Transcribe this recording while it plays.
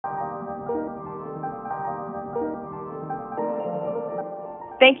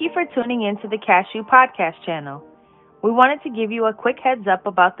Thank you for tuning in to the Cashew Podcast channel. We wanted to give you a quick heads up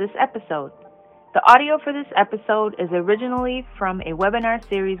about this episode. The audio for this episode is originally from a webinar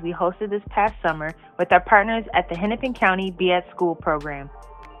series we hosted this past summer with our partners at the Hennepin County Be at School program.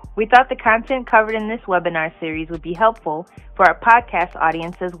 We thought the content covered in this webinar series would be helpful for our podcast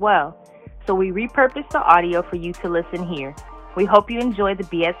audience as well, so we repurposed the audio for you to listen here. We hope you enjoy the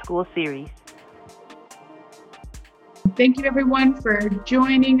Be at School series. Thank you everyone for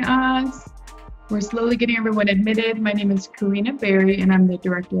joining us. We're slowly getting everyone admitted. My name is Karina Berry and I'm the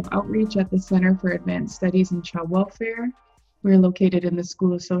Director of Outreach at the Center for Advanced Studies in Child Welfare. We're located in the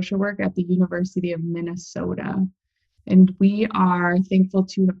School of Social Work at the University of Minnesota. And we are thankful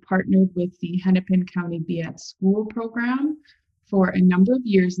to have partnered with the Hennepin County Be at School program for a number of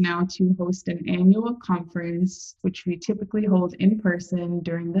years now to host an annual conference, which we typically hold in person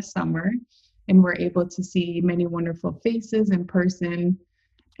during the summer. And we're able to see many wonderful faces in person.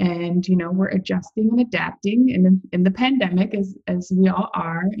 And, we're adjusting and adapting in the pandemic as we all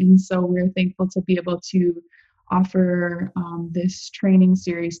are. And so we're thankful to be able to offer this training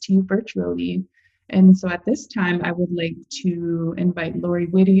series to you virtually. And so at this time, I would like to invite Lori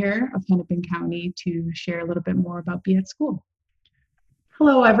Whittier of Hennepin County to share a little bit more about Be at School.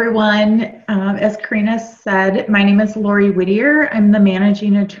 Hello, everyone. As Karina said, my name is Lori Whittier. I'm the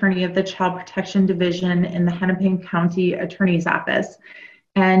Managing Attorney of the Child Protection Division in the Hennepin County Attorney's Office.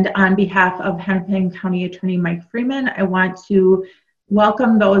 And on behalf of Hennepin County Attorney Mike Freeman, I want to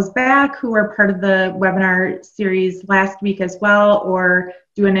welcome those back who were part of the webinar series last week as well, or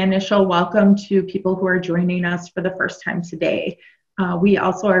do an initial welcome to people who are joining us for the first time today. We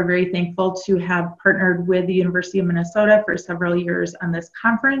also are very thankful to have partnered with the University of Minnesota for several years on this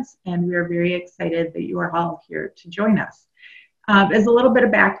conference, and we are very excited that you are all here to join us. As a little bit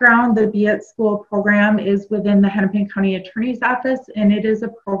of background, the Be at School program is within the Hennepin County Attorney's Office, and it is a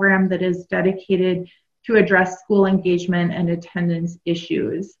program that is dedicated to address school engagement and attendance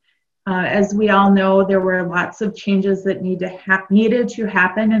issues. As we all know, there were lots of changes that needed to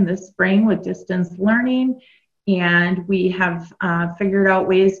happen in the spring with distance learning, and we have figured out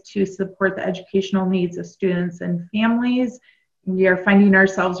ways to support the educational needs of students and families. We are finding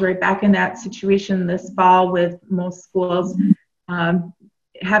ourselves right back in that situation this fall with most schools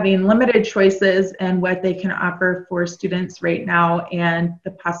having limited choices and what they can offer for students right now, and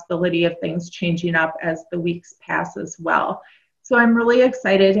the possibility of things changing up as the weeks pass as well. So I'm really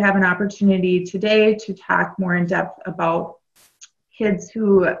excited to have an opportunity today to talk more in depth about kids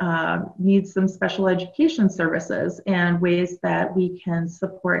who need some special education services and ways that we can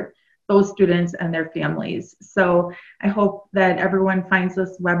support those students and their families. So I hope that everyone finds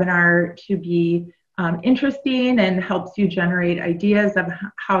this webinar to be interesting and helps you generate ideas of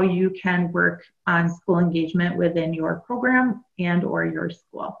how you can work on school engagement within your program and or your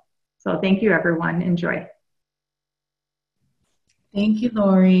school. So thank you, everyone. Enjoy. Thank you,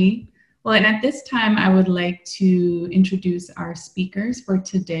 Lori. Well, and at this time, I would like to introduce our speakers for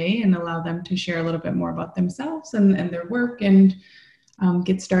today and allow them to share a little bit more about themselves and their work and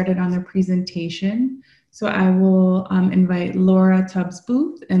get started on their presentation. So I will invite Laura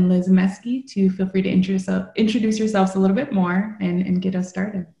Tubbs-Booth and Liz Meske to feel free to introduce yourselves a little bit more and get us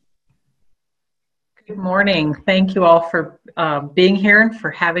started. Good morning. Thank you all for being here and for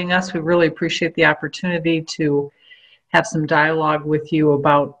having us. We really appreciate the opportunity to have some dialogue with you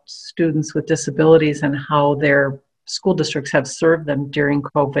about students with disabilities and how their school districts have served them during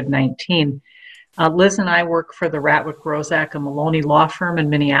COVID-19. Liz and I work for the Ratwick, Rozak, and Maloney law firm in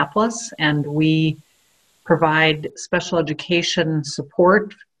Minneapolis, and we provide special education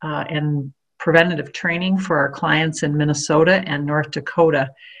support and preventative training for our clients in Minnesota and North Dakota.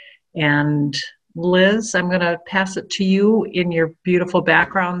 And Liz, I'm going to pass it to you in your beautiful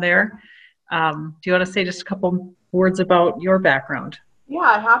background there. Do you want to say just a couple words about your background?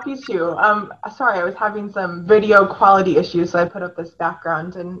 Yeah, happy to. Sorry, I was having some video quality issues, so I put up this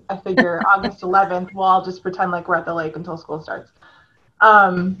background, and I figure August 11th, well, I'll just pretend like we're at the lake until school starts.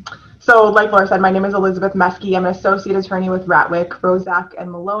 So like Laura said, my name is Elizabeth Meske. I'm an associate attorney with Ratwick, Rozak, and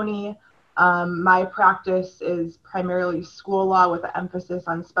Maloney. My practice is primarily school law with an emphasis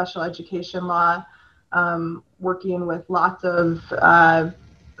on special education law, working with lots of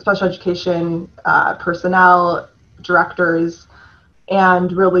special education personnel, directors,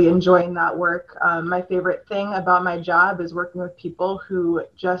 and really enjoying that work. My favorite thing about my job is working with people who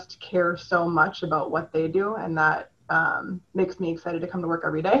just care so much about what they do, and that makes me excited to come to work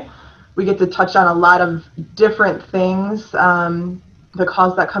every day. We get to touch on a lot of different things, the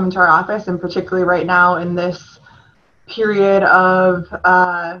calls that come into our office, and particularly right now in this period of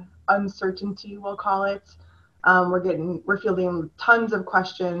uncertainty, we'll call it. We're fielding tons of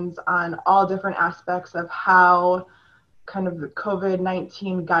questions on all different aspects of how kind of the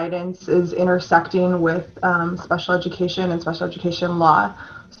COVID-19 guidance is intersecting with special education and special education law.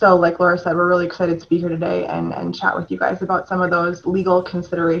 So like Laura said, we're really excited to be here today and chat with you guys about some of those legal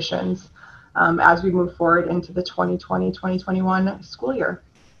considerations as we move forward into the 2020-2021 school year.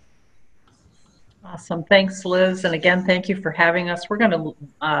 Awesome. Thanks, Liz. And again, thank you for having us. We're going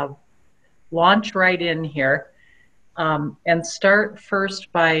to launch right in here and start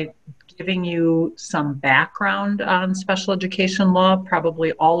first by giving you some background on special education law.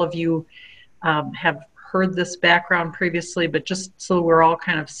 Probably all of you have heard this background previously, but just so we're all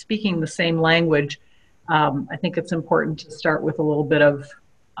kind of speaking the same language, I think it's important to start with a little bit of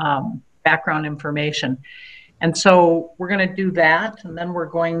background information. And so we're going to do that, and then we're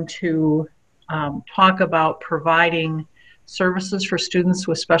going to talk about providing services for students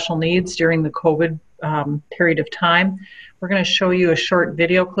with special needs during the COVID period of time. We're going to show you a short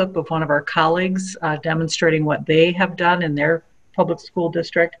video clip of one of our colleagues demonstrating what they have done in their public school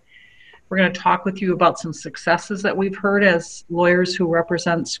district. We're going to talk with you about some successes that we've heard as lawyers who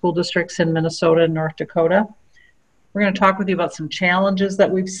represent school districts in Minnesota and North Dakota. We're going to talk with you about some challenges that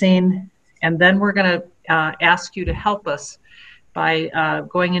we've seen, and then we're going to ask you to help us by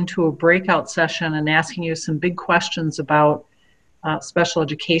going into a breakout session and asking you some big questions about special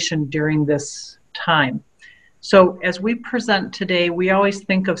education during this time. So as we present today, we always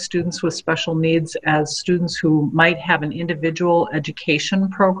think of students with special needs as students who might have an individual education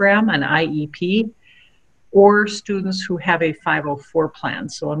program, an IEP, or students who have a 504 plan.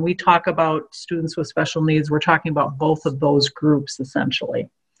 So when we talk about students with special needs, we're talking about both of those groups essentially.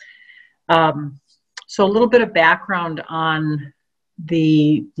 So a little bit of background on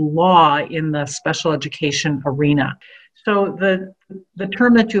the law in the special education arena. So the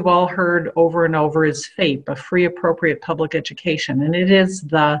term that you've all heard over and over is FAPE, a free appropriate public education, and it is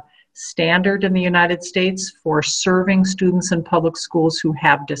the standard in the United States for serving students in public schools who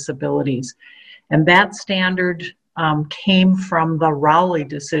have disabilities. And that standard came from the Rowley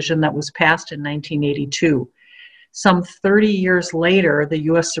decision that was passed in 1982. Some 30 years later, the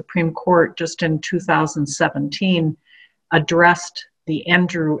U.S. Supreme Court, just in 2017, addressed the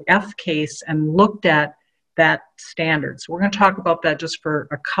Andrew F. case and looked at that standard. So we're going to talk about that just for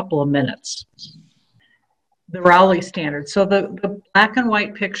a couple of minutes. The Rowley standard. So the black and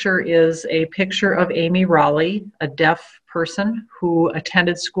white picture is a picture of Amy Rowley, a deaf person who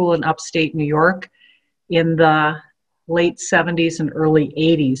attended school in upstate New York in the late 70s and early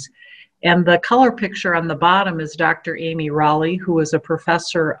 80s. And the color picture on the bottom is Dr. Amy Rowley, who is a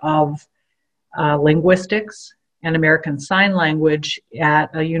professor of linguistics and American Sign Language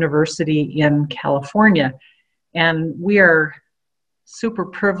at a university in California. And we are super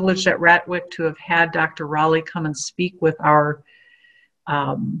privileged at Ratwick to have had Dr. Rowley come and speak with our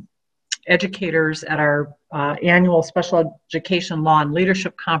educators at our annual Special Education Law and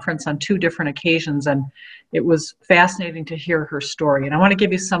Leadership Conference on 2 different occasions, and it was fascinating to hear her story. And I want to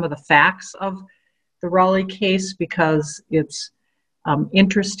give you some of the facts of the Rowley case because it's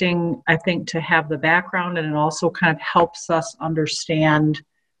interesting, I think, to have the background, and it also kind of helps us understand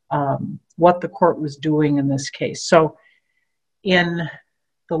what the court was doing in this case. So in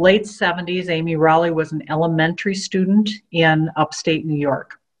the late 70s, Amy Rowley was an elementary student in upstate New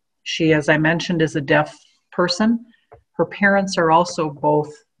York. She, as I mentioned, is a deaf person. Her parents are also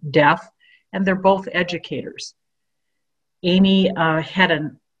both deaf, and they're both educators. Amy had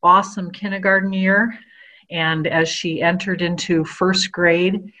an awesome kindergarten year, and as she entered into first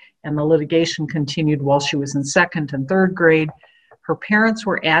grade, and the litigation continued while she was in second and third grade, her parents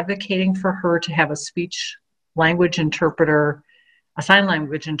were advocating for her to have a speech language interpreter, a sign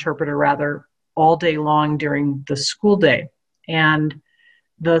language interpreter rather, all day long during the school day. And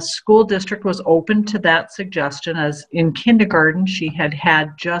the school district was open to that suggestion, as in kindergarten she had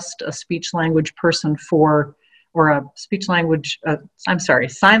had just a speech language person sign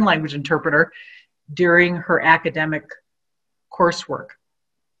language interpreter during her academic coursework.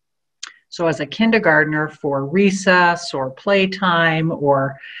 So as a kindergartner, for recess or playtime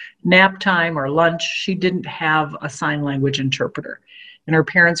or nap time or lunch, she didn't have a sign language interpreter. And her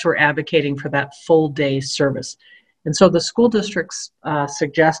parents were advocating for that full day service. And so the school districts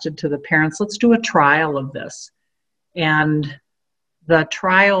suggested to the parents, let's do a trial of this. And the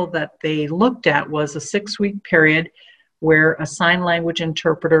trial that they looked at was a 6-week period where a sign language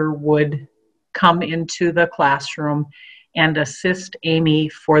interpreter would come into the classroom and assist Amy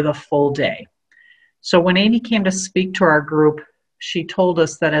for the full day. So when Amy came to speak to our group, she told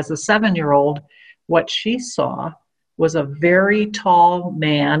us that as a 7-year-old, what she saw was a very tall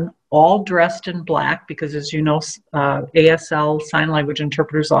man, all dressed in black, because as you know, ASL sign language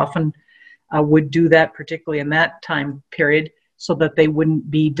interpreters often would do that, particularly in that time period, so that they wouldn't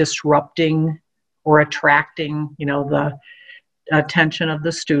be disrupting or attracting, the attention of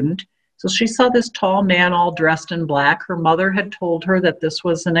the student. So she saw this tall man all dressed in black. Her mother had told her that this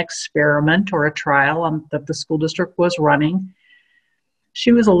was an experiment or a trial that the school district was running.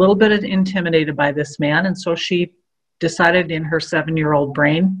 She was a little bit intimidated by this man, and so she decided in her 7-year-old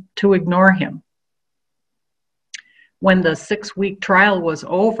brain to ignore him. When the 6-week trial was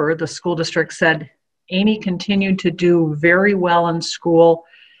over, the school district said Amy continued to do very well in school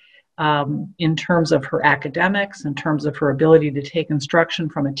in terms of her academics, in terms of her ability to take instruction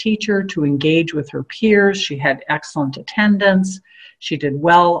from a teacher, to engage with her peers. She had excellent attendance. She did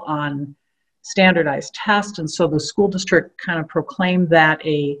well on standardized tests. And so the school district kind of proclaimed that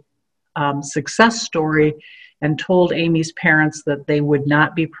a success story and told Amy's parents that they would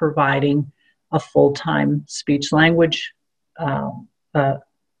not be providing a full-time speech language,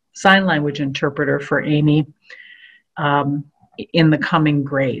 sign language interpreter for Amy in the coming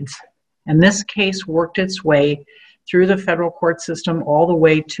grades. And this case worked its way through the federal court system all the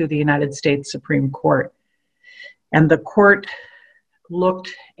way to the United States Supreme Court. And the court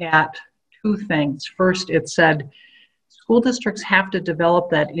looked at two things. First, it said school districts have to develop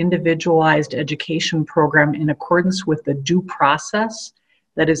that individualized education program in accordance with the due process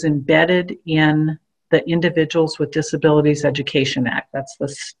that is embedded in the Individuals with Disabilities Education Act. That's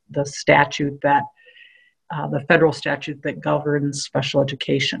the statute that the federal statute that governs special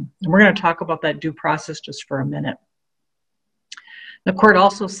education. And we're going to talk about that due process just for a minute. The court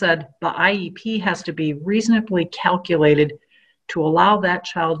also said the IEP has to be reasonably calculated to allow that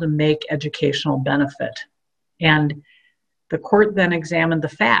child to make educational benefit. And the court then examined the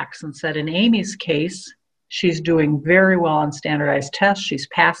facts and said in Amy's case, she's doing very well on standardized tests. She's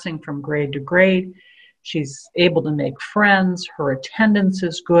passing from grade to grade. She's able to make friends. Her attendance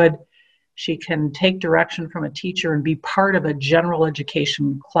is good. She can take direction from a teacher and be part of a general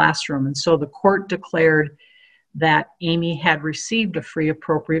education classroom. And so the court declared that Amy had received a free,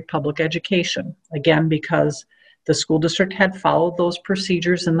 appropriate public education, again, because the school district had followed those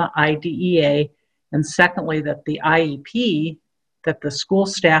procedures in the IDEA, and secondly, that the IEP that the school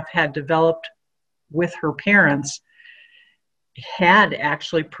staff had developed with her parents had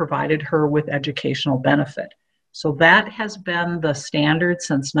actually provided her with educational benefit. So that has been the standard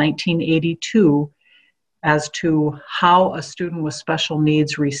since 1982 as to how a student with special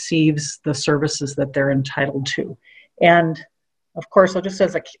needs receives the services that they're entitled to. And of course, I'll just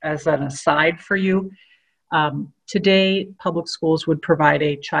as an aside for you, today public schools would provide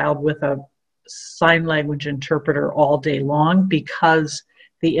a child with a sign language interpreter all day long because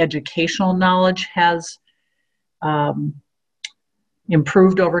the educational knowledge has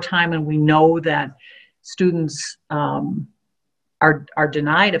improved over time, and we know that students are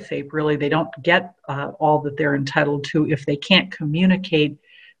denied a FAPE. Really, they don't get all that they're entitled to if they can't communicate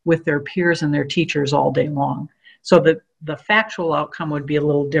with their peers and their teachers all day long. So the factual outcome would be a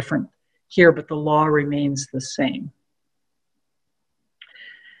little different here, but the law remains the same.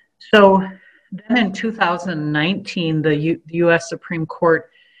 So then in 2019, the U.S. Supreme Court,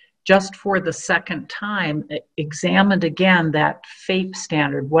 just for the second time, examined again that FAPE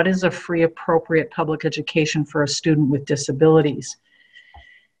standard. What is a free, appropriate public education for a student with disabilities?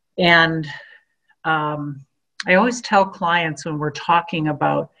 And I always tell clients when we're talking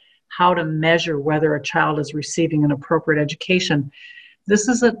about how to measure whether a child is receiving an appropriate education, this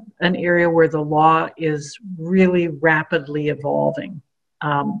is an area where the law is really rapidly evolving.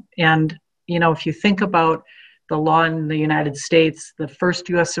 And, if you think about the law in the United States, the first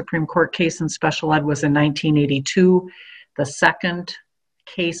U.S. Supreme Court case in special ed was in 1982. The second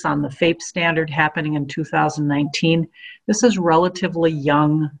case on the FAPE standard happening in 2019. This is relatively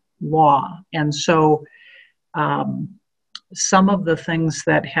young law. And so some of the things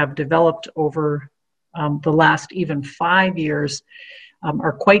that have developed over the last even 5 years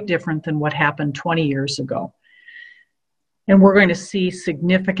are quite different than what happened 20 years ago. And we're going to see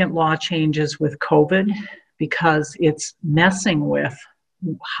significant law changes with COVID because it's messing with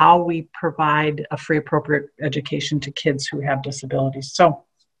how we provide a free, appropriate education to kids who have disabilities. So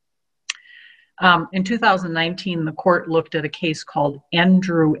in 2019, the court looked at a case called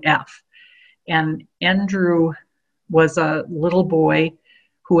Andrew F. And Andrew was a little boy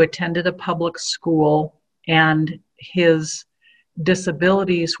who attended a public school, and his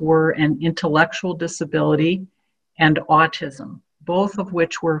disabilities were an intellectual disability and autism, both of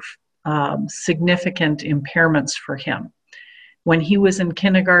which were significant impairments for him. When he was in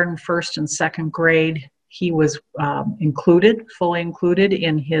kindergarten, first and second grade, he was fully included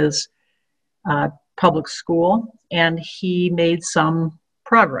in his public school, and he made some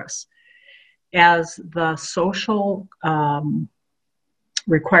progress. As the social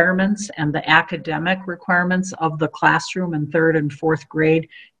requirements and the academic requirements of the classroom in 3rd and 4th grade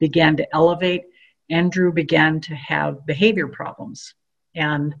began to elevate, Andrew began to have behavior problems.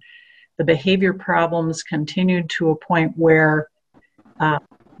 And the behavior problems continued to a point where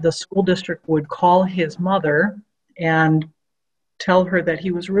the school district would call his mother and tell her that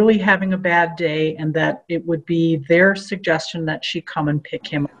he was really having a bad day and that it would be their suggestion that she come and pick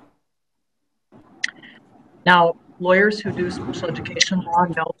him up. Now, lawyers who do special education law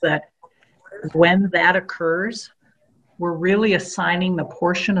know that when that occurs, we're really assigning the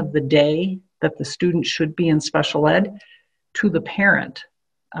portion of the day that the student should be in special ed to the parent.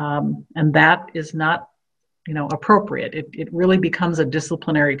 And that is not, appropriate. It really becomes a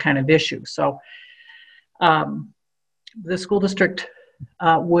disciplinary kind of issue. So the school district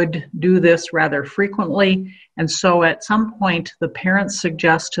would do this rather frequently. And so at some point, the parents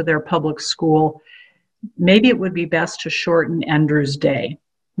suggest to their public school, maybe it would be best to shorten Andrew's day.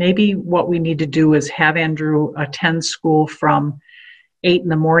 Maybe what we need to do is have Andrew attend school from 8 in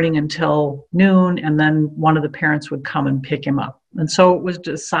the morning until noon, and then one of the parents would come and pick him up. And so it was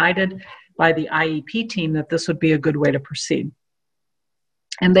decided by the IEP team that this would be a good way to proceed.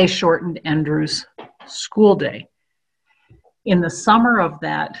 And they shortened Andrew's school day. In the summer of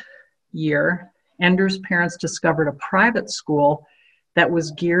that year, Andrew's parents discovered a private school that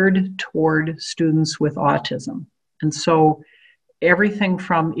was geared toward students with autism. And so everything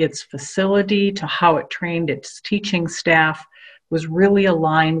from its facility to how it trained its teaching staff was really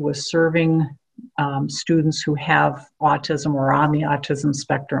aligned with serving students who have autism or on the autism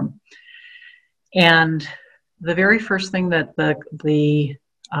spectrum. And the very first thing that the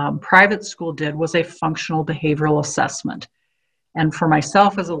private school did was a functional behavioral assessment. And for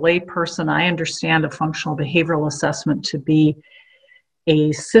myself as a layperson, I understand a functional behavioral assessment to be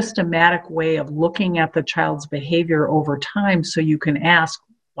a systematic way of looking at the child's behavior over time, so you can ask,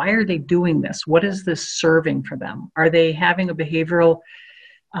 why are they doing this? What is this serving for them? Are they having a behavioral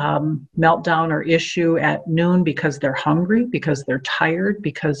meltdown or issue at noon because they're hungry, because they're tired,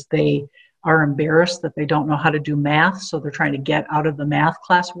 because they are embarrassed that they don't know how to do math, so they're trying to get out of the math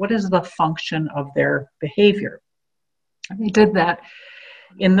class? What is the function of their behavior? They did that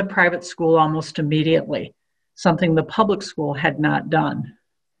in the private school almost immediately, something the public school had not done.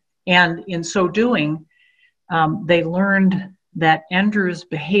 And in so doing, they learned that Andrew's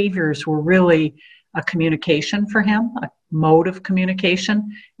behaviors were really a communication for him, a mode of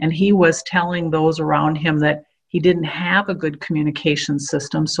communication, and he was telling those around him that he didn't have a good communication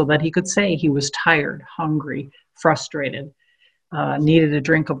system so that he could say he was tired, hungry, frustrated, needed a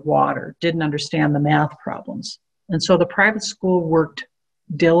drink of water, didn't understand the math problems. And so the private school worked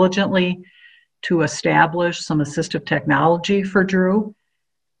diligently to establish some assistive technology for Drew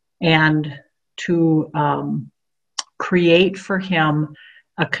and to create for him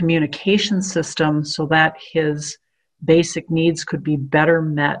a communication system so that his basic needs could be better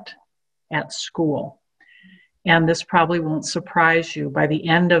met at school. And this probably won't surprise you. By the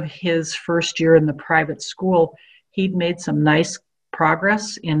end of his first year in the private school, he'd made some nice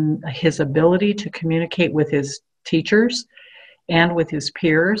progress in his ability to communicate with his teachers and with his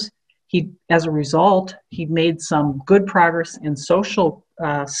peers. As a result, he made some good progress in social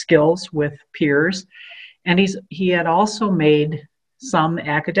skills with peers, and he had also made some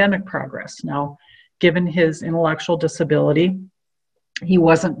academic progress. Now, given his intellectual disability, he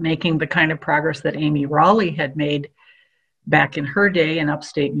wasn't making the kind of progress that Amy Raleigh had made back in her day in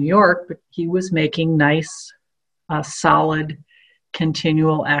upstate New York, but he was making nice, solid,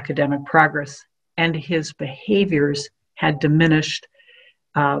 continual academic progress, and his behaviors had diminished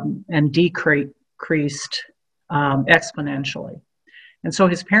and decreased exponentially. And so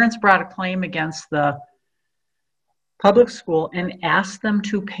his parents brought a claim against the public school and asked them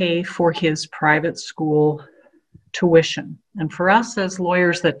to pay for his private school tuition. And for us as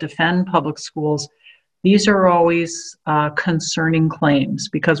lawyers that defend public schools, these are always concerning claims,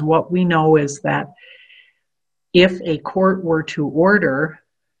 because what we know is that if a court were to order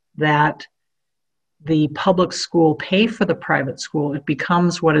that the public school pay for the private school, it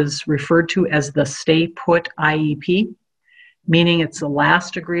becomes what is referred to as the stay put IEP, meaning it's the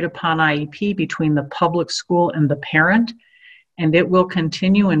last agreed upon IEP between the public school and the parent, and it will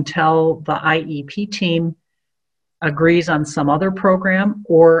continue until the IEP team agrees on some other program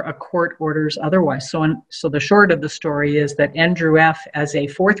or a court orders otherwise. So the short of the story is that Andrew F., as a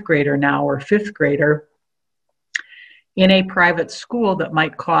 4th grader now or 5th grader, in a private school that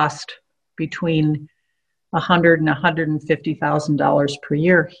might cost between $100,000 and $150,000 per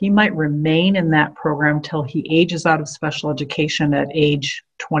year, he might remain in that program till he ages out of special education at age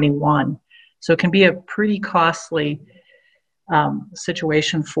 21. So it can be a pretty costly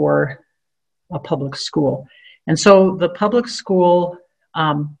situation for a public school. And so the public school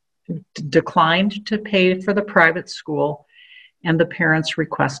declined to pay for the private school, and the parents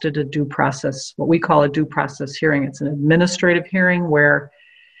requested a due process, what we call a due process hearing. It's an administrative hearing where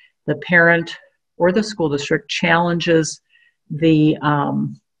the parent or the school district challenges the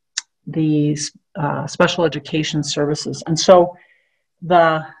special education services. And so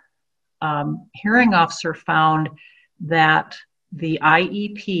the hearing officer found that the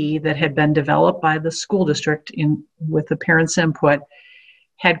IEP that had been developed by the school district with the parents' input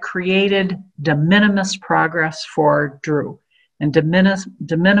had created de minimis progress for Drew. And de minimis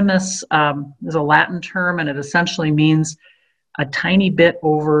is a Latin term, and it essentially means a tiny bit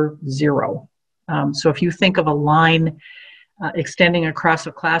over zero. So if you think of a line extending across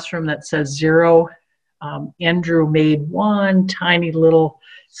a classroom that says 0, Andrew made one tiny little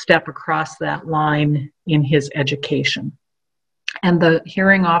step across that line in his education. And the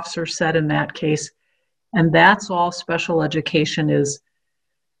hearing officer said in that case, and that's all special education is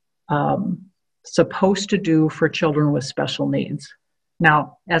supposed to do for children with special needs.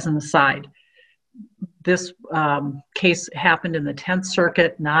 Now, as an aside, this case happened in the 10th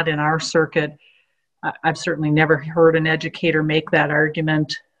Circuit, not in our circuit. I've certainly never heard an educator make that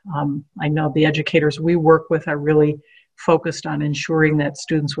argument. I know the educators we work with are really focused on ensuring that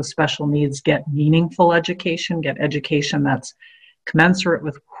students with special needs get meaningful education, get education that's commensurate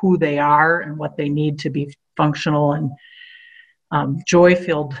with who they are and what they need to be functional and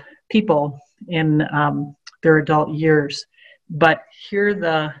joy-filled people in their adult years. But here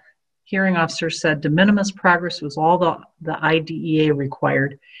the hearing officer said de minimis progress was all the IDEA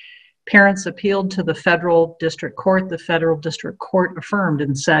required. Parents appealed to the federal district court. The federal district court affirmed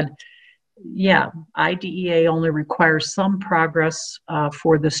and said, yeah, IDEA only requires some progress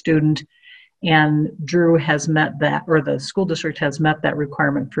for the student, and Drew has met that, or the school district has met that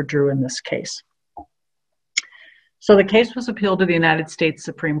requirement for Drew in this case. So the case was appealed to the United States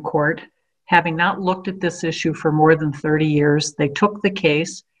Supreme Court. Having not looked at this issue for more than 30 years, they took the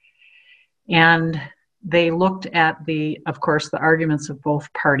case and they looked at of course, the arguments of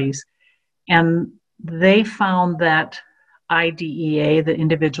both parties. And they found that IDEA, the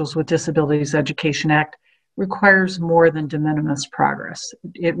Individuals with Disabilities Education Act, requires more than de minimis progress.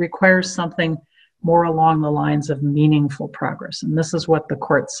 It requires something more along the lines of meaningful progress. And this is what the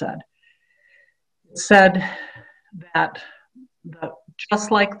court said. It said that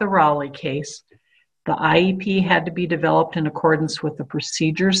just like the Raleigh case, the IEP had to be developed in accordance with the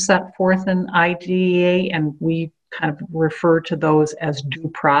procedures set forth in IDEA, and we kind of refer to those as due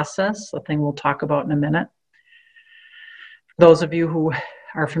process, a thing we'll talk about in a minute. Those of you who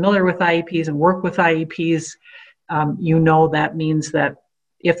are familiar with IEPs and work with IEPs, you know that means that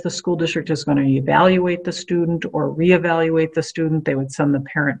if the school district is going to evaluate the student or reevaluate the student, they would send the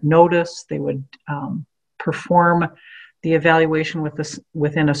parent notice, they would perform the evaluation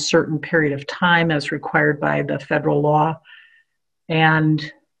within a certain period of time as required by the federal law,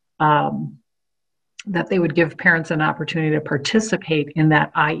 and that they would give parents an opportunity to participate in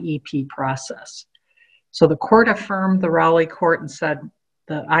that IEP process. So the court affirmed the Raleigh court and said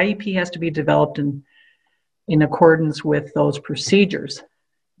the IEP has to be developed in accordance with those procedures.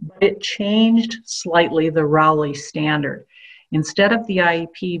 But it changed slightly the Raleigh standard. Instead of the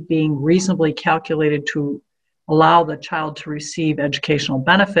IEP being reasonably calculated to allow the child to receive educational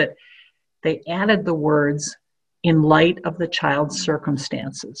benefit, they added the words, in light of the child's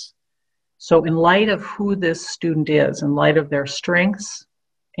circumstances. So in light of who this student is, in light of their strengths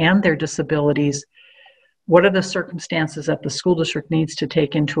and their disabilities, what are the circumstances that the school district needs to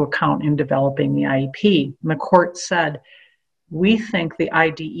take into account in developing the IEP? And the court said, we think the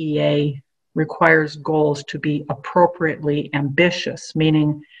IDEA requires goals to be appropriately ambitious,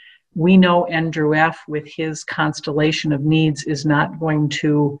 meaning we know Andrew F. with his constellation of needs is not going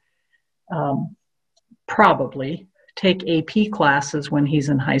to probably take AP classes when he's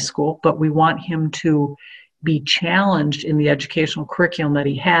in high school, but we want him to be challenged in the educational curriculum that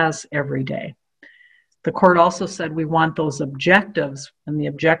he has every day. The court also said we want those objectives, and the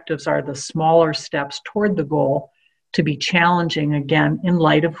objectives are the smaller steps toward the goal, to be challenging again in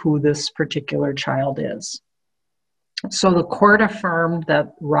light of who this particular child is. So the court affirmed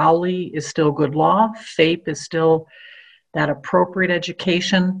that Raleigh is still good law, FAPE is still that appropriate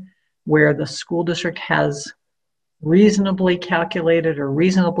education where the school district has reasonably calculated or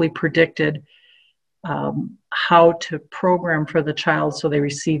reasonably predicted how to program for the child so they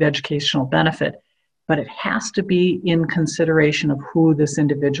receive educational benefit. but it has to be in consideration of who this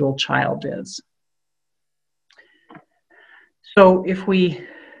individual child is. So if we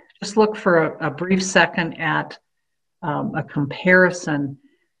just look for a brief second at a comparison,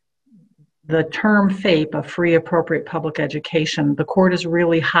 the term FAPE, a free appropriate public education, the court has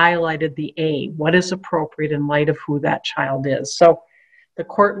really highlighted the A, what is appropriate in light of who that child is. So the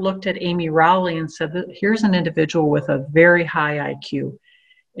court looked at Amy Rowley and said that here's an individual with a very high IQ.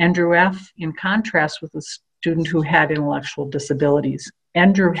 Andrew F., in contrast, with a student who had intellectual disabilities.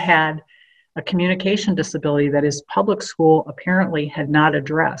 Andrew had a communication disability that his public school apparently had not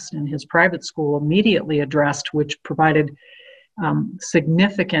addressed, and his private school immediately addressed, which provided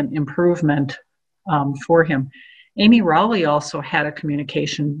significant improvement for him. Amy Rowley also had a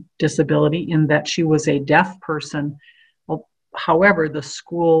communication disability in that she was a deaf person. However, the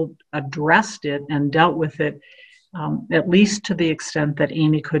school addressed it and dealt with it, at least to the extent that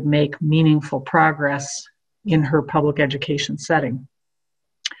Amy could make meaningful progress in her public education setting.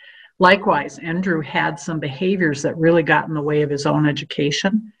 Likewise, Andrew had some behaviors that really got in the way of his own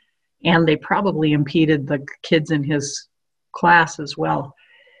education, and they probably impeded the kids in his class as well.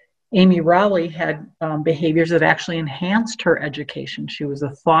 Amy Rowley had behaviors that actually enhanced her education. She was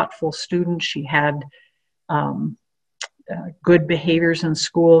a thoughtful student. She had good behaviors in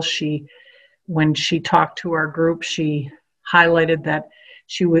school. When she talked to our group, she highlighted that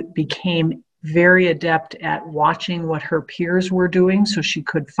she became very adept at watching what her peers were doing so she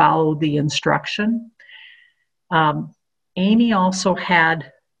could follow the instruction. Amy also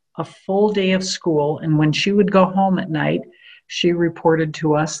had a full day of school, and when she would go home at night, she reported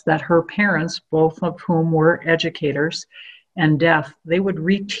to us that her parents, both of whom were educators and deaf, they would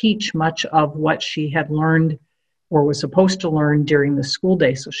reteach much of what she had learned or was supposed to learn during the school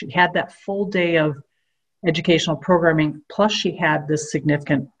day. So she had that full day of educational programming, plus she had this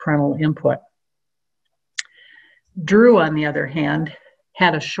significant parental input. Drew, on the other hand,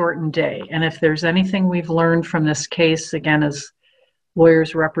 had a shortened day. And if there's anything we've learned from this case, again, as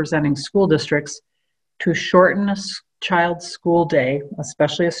lawyers representing school districts, to shorten a child's school day,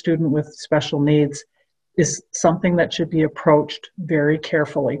 especially a student with special needs, is something that should be approached very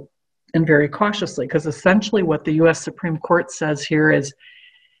carefully and very cautiously, because essentially what the U.S. Supreme Court says here is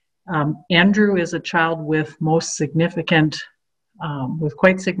Andrew is a child with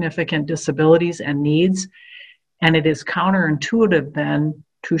quite significant disabilities and needs, and it is counterintuitive then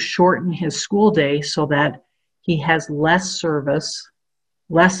to shorten his school day so that he has less service,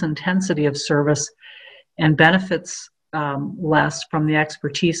 less intensity of service, and benefits less from the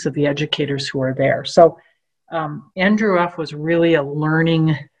expertise of the educators who are there. So Andrew F. was really a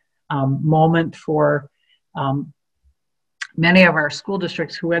learning moment for many of our school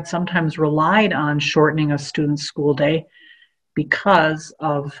districts who had sometimes relied on shortening a student's school day because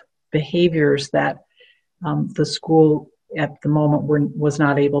of behaviors that the school at the moment was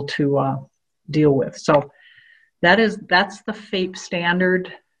not able to deal with. So that's the FAPE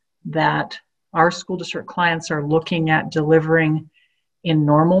standard that our school district clients are looking at delivering in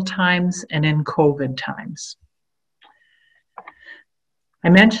normal times and in COVID times. I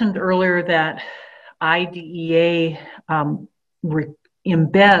mentioned earlier that IDEA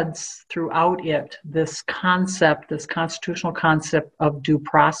embeds throughout it this constitutional concept of due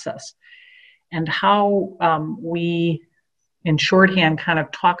process, and how we, in shorthand, kind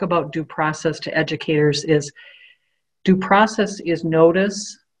of talk about due process to educators is due process is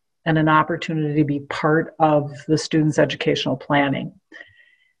notice and an opportunity to be part of the student's educational planning.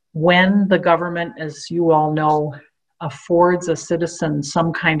 When the government, as you all know, affords a citizen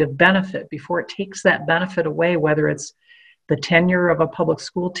some kind of benefit, before it takes that benefit away, whether it's the tenure of a public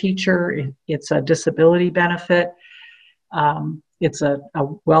school teacher, it's a disability benefit, it's a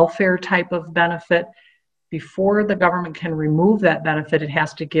welfare type of benefit, before the government can remove that benefit, it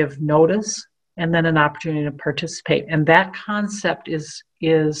has to give notice and then an opportunity to participate. And that concept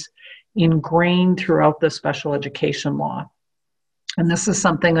is ingrained throughout the special education law. And this is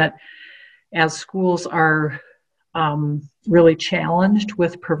something that, as schools are really challenged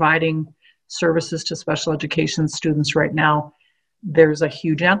with providing services to special education students right now, there's a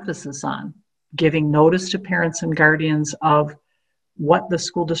huge emphasis on giving notice to parents and guardians of what the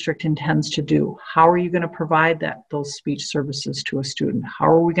school district intends to do. How are you going to provide those speech services to a student? How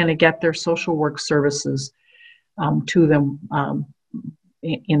are we going to get their social work services to them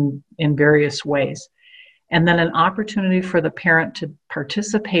in various ways? And then an opportunity for the parent to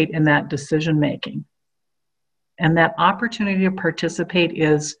participate in that decision making. And that opportunity to participate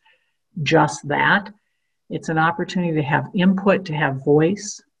is just that. It's an opportunity to have input, to have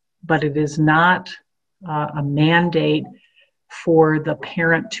voice, but it is not a mandate for the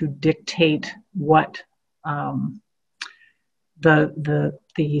parent to dictate what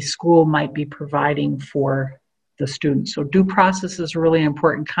the school might be providing for the students. So due process is a really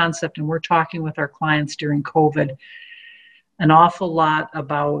important concept, and we're talking with our clients during COVID an awful lot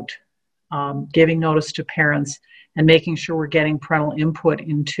about giving notice to parents and making sure we're getting parental input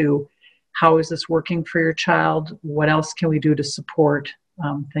into how is this working for your child, what else can we do to support,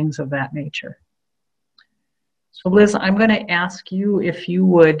 things of that nature. So Liz, I'm going to ask you if you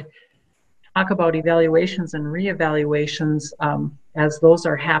would talk about evaluations and reevaluations as those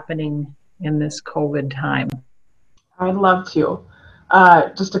are happening in this COVID time. I'd love to.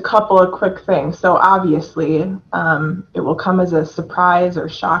 Just a couple of quick things. So obviously, it will come as a surprise or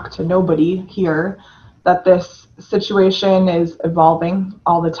shock to nobody here that this situation is evolving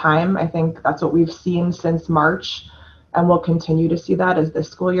all the time. I think that's what we've seen since March, and we'll continue to see that as the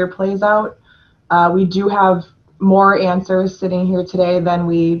school year plays out. We do have more answers sitting here today than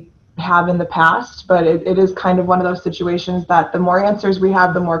we have in the past, but it is kind of one of those situations that the more answers we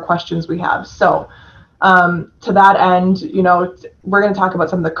have, the more questions we have. So to that end, we're going to talk about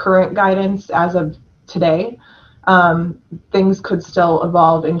some of the current guidance as of today. Things could still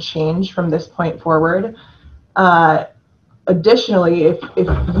evolve and change from this point forward. Additionally, if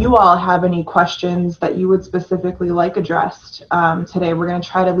you all have any questions that you would specifically like addressed today, we're going to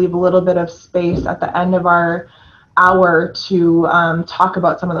try to leave a little bit of space at the end of our hour to talk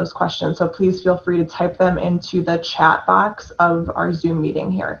about some of those questions. So please feel free to type them into the chat box of our Zoom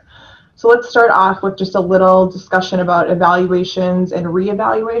meeting here. So let's start off with just a little discussion about evaluations and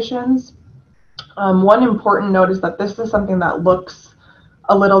reevaluations. One important note is that this is something that looks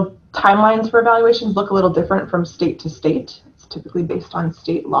a little, timelines for evaluations look a little different from state to state. It's typically based on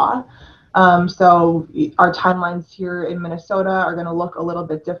state law. So our timelines here in Minnesota are going to look a little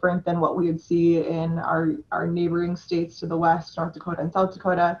bit different than what we would see in our neighboring states to the west, North Dakota and South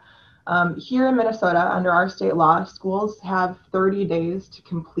Dakota. Here in Minnesota, under our state law, schools have 30 days to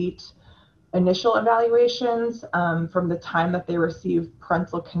complete initial evaluations from the time that they receive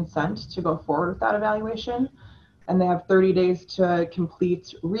parental consent to go forward with that evaluation. And they have 30 days to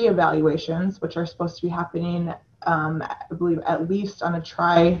complete reevaluations, which are supposed to be happening, I believe, at least on a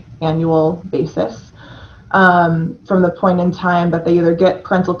tri-annual basis from the point in time that they either get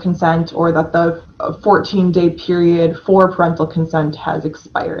parental consent or that the 14-day period for parental consent has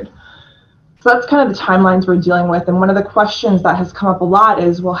expired. So that's kind of the timelines we're dealing with. And one of the questions that has come up a lot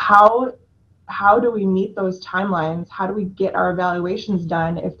is, well, how do we meet those timelines? How do we get our evaluations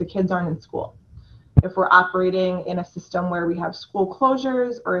done if the kids aren't in school? If we're operating in a system where we have school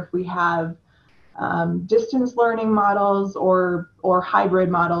closures, or if we have distance learning models or hybrid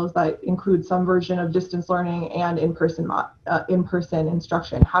models that include some version of distance learning and in-person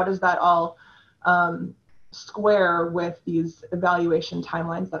instruction, how does that all square with these evaluation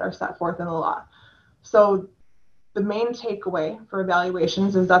timelines that are set forth in the law? So the main takeaway for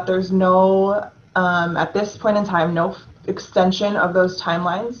evaluations is that there's no, at this point in time, no extension of those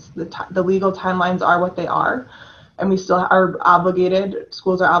timelines. The legal timelines are what they are, and we still are obligated,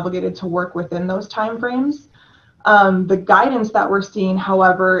 schools are obligated to work within those timeframes. The guidance that we're seeing,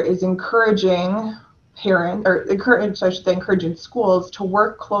 however, is encouraging encouraging schools to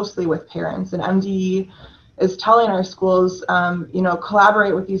work closely with parents, and MDE is telling our schools,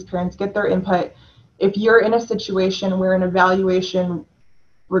 collaborate with these parents, get their input. If you're in a situation where an evaluation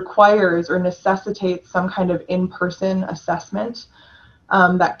requires or necessitates some kind of in-person assessment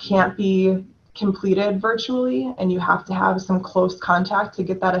that can't be completed virtually, and you have to have some close contact to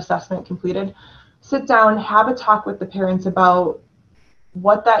get that assessment completed, sit down, have a talk with the parents about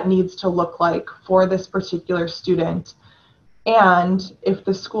what that needs to look like for this particular student. And if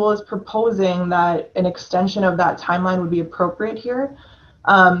the school is proposing that an extension of that timeline would be appropriate here,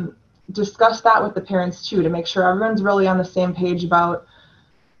 discuss that with the parents too, to make sure everyone's really on the same page about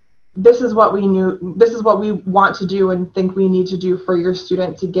this is what we want to do and think we need to do for your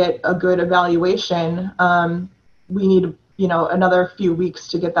student to get a good evaluation. We need, another few weeks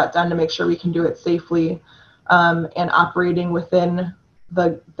to get that done to make sure we can do it safely and operating within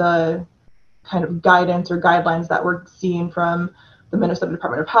the kind of guidance or guidelines that we're seeing from the Minnesota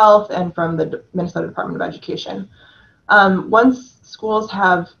Department of Health and from the Minnesota Department of Education. Once schools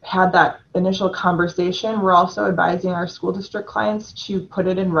have had that initial conversation, we're also advising our school district clients to put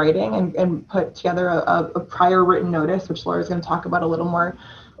it in writing and put together a prior written notice, which Laura's going to talk about a little more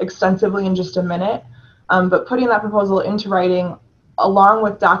extensively in just a minute. But putting that proposal into writing along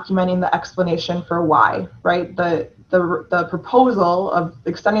with documenting the explanation for why, right? The proposal of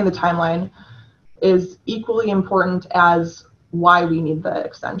extending the timeline is equally important as why we need the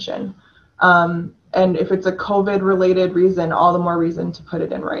extension. And if it's a COVID-related reason, all the more reason to put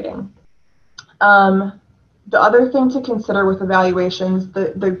it in writing. The other thing to consider with evaluations,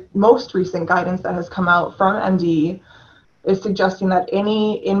 the most recent guidance that has come out from MDE is suggesting that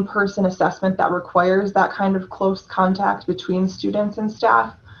any in-person assessment that requires that kind of close contact between students and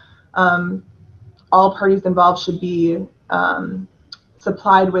staff, all parties involved should be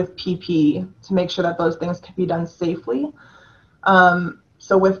supplied with PPE to make sure that those things can be done safely.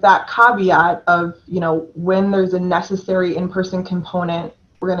 So with that caveat of, when there's a necessary in-person component,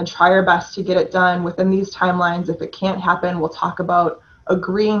 we're going to try our best to get it done within these timelines. If it can't happen, we'll talk about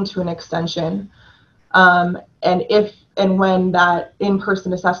agreeing to an extension. And if and when that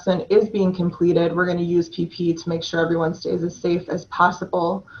in-person assessment is being completed, we're going to use PPE to make sure everyone stays as safe as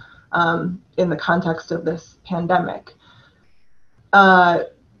possible in the context of this pandemic.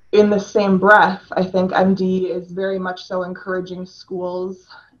 In the same breath, I think MD is very much so encouraging schools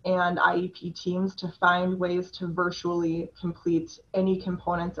and IEP teams to find ways to virtually complete any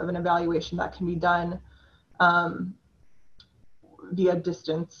components of an evaluation that can be done via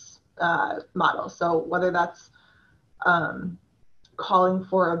distance model. So whether that's calling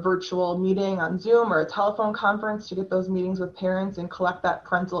for a virtual meeting on Zoom or a telephone conference to get those meetings with parents and collect that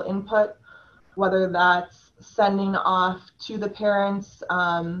parental input, whether that's sending off to the parents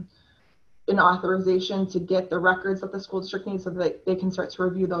an authorization to get the records that the school district needs so that they can start to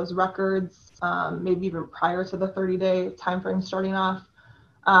review those records, maybe even prior to the 30-day timeframe starting off,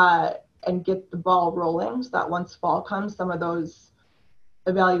 and get the ball rolling so that once fall comes, some of those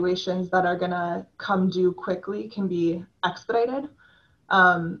evaluations that are going to come due quickly can be expedited.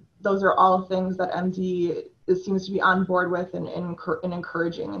 Those are all things that MD seems to be on board with and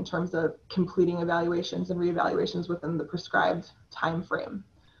encouraging in terms of completing evaluations and reevaluations within the prescribed time frame.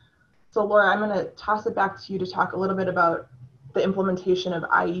 So Laura, I'm going to toss it back to you to talk a little bit about the implementation of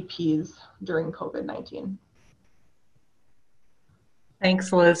IEPs during COVID-19.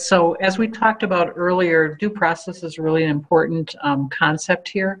 Thanks, Liz. So as we talked about earlier, due process is really an important concept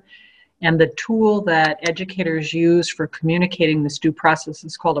here. And the tool that educators use for communicating this due process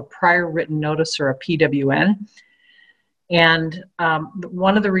is called a prior written notice, or a PWN. And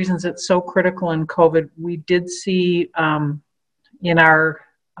one of the reasons it's so critical in COVID, we did see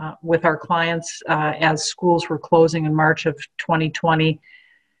with our clients as schools were closing in March of 2020,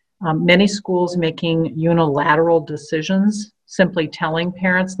 many schools making unilateral decisions, simply telling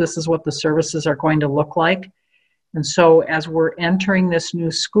parents this is what the services are going to look like. And so as we're entering this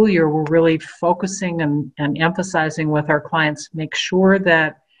new school year, we're really focusing and emphasizing with our clients, make sure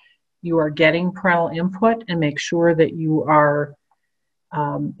that you are getting parental input and make sure that you are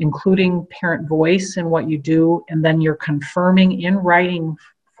including parent voice in what you do, and then you're confirming in writing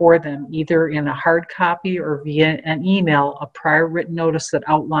for them, either in a hard copy or via an email, a prior written notice that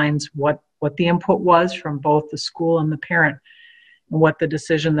outlines what the input was from both the school and the parent, and what the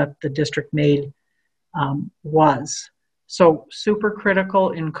decision that the district made was. So super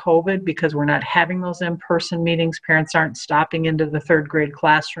critical in COVID because we're not having those in-person meetings. Parents aren't stopping into the third grade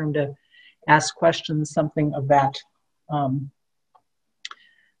classroom to ask questions, something of that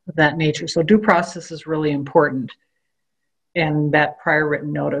nature. So due process is really important, and that prior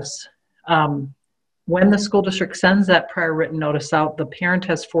written notice. When the school district sends that prior written notice out, the parent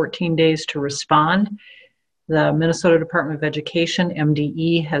has 14 days to respond. The Minnesota Department of Education,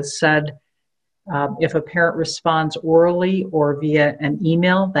 MDE, has said if a parent responds orally or via an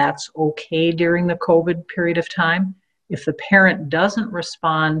email, that's okay during the COVID period of time. If the parent doesn't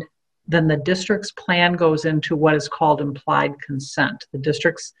respond, then the district's plan goes into what is called implied consent. The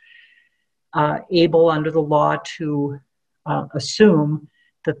district's able under the law to assume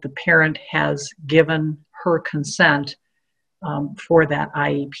that the parent has given her consent for that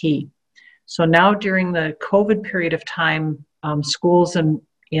IEP. So now during the COVID period of time, schools in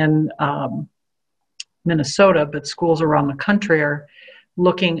Minnesota, but schools around the country are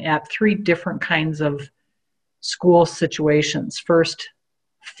looking at 3 different kinds of school situations. First,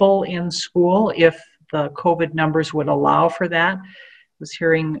 full in school, if the COVID numbers would allow for that. I was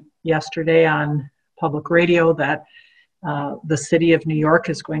hearing yesterday on public radio that the city of New York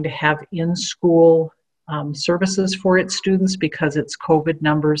is going to have in-school services for its students because its COVID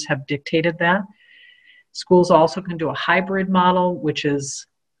numbers have dictated that. Schools also can do a hybrid model, which is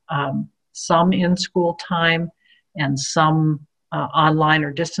some in-school time and some online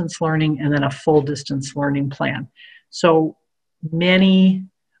or distance learning, and then a full distance learning plan. So many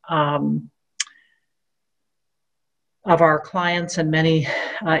of our clients and many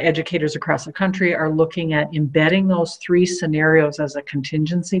educators across the country are looking at embedding those 3 scenarios as a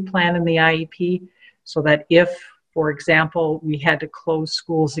contingency plan in the IEP, so that if, for example, we had to close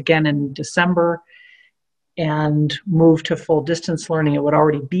schools again in December and move to full distance learning, it would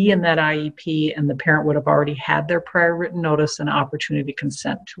already be in that IEP, and the parent would have already had their prior written notice and opportunity to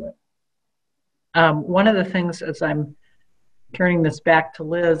consent to it. One of the things, as I'm turning this back to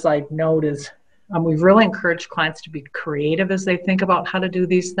Liz, I'd note is we've really encouraged clients to be creative as they think about how to do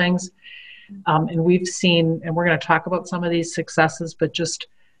these things. And we've seen, and we're going to talk about some of these successes, but just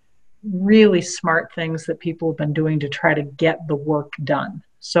really smart things that people have been doing to try to get the work done.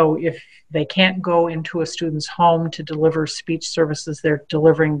 So if they can't go into a student's home to deliver speech services, they're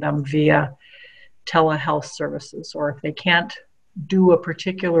delivering them via telehealth services. Or if they can't do a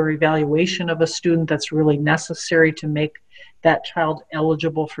particular evaluation of a student that's really necessary to make that child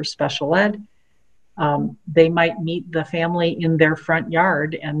eligible for special ed, they might meet the family in their front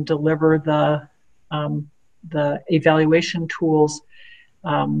yard and deliver the evaluation tools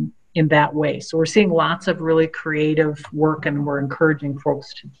in that way. So we're seeing lots of really creative work, and we're encouraging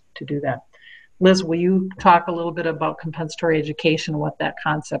folks to do that. Liz, will you talk a little bit about compensatory education and what that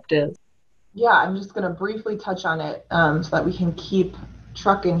concept is? Yeah, I'm just going to briefly touch on it so that we can keep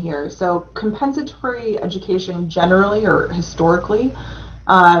trucking here. So compensatory education generally or historically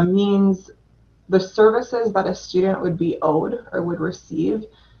means the services that a student would be owed or would receive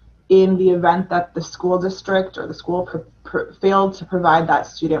in the event that the school district or the school failed to provide that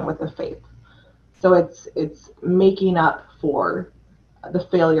student with a FAPE. So it's making up for the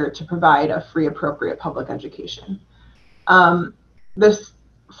failure to provide a free, appropriate public education. This,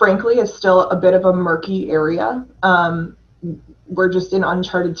 frankly, is still a bit of a murky area. We're just in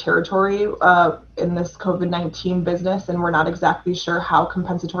uncharted territory in this COVID-19 business, and we're not exactly sure how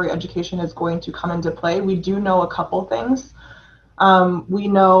compensatory education is going to come into play. We do know a couple things. We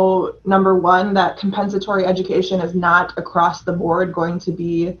know, number one, that compensatory education is not across the board going to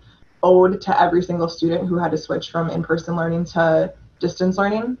be owed to every single student who had to switch from in-person learning to distance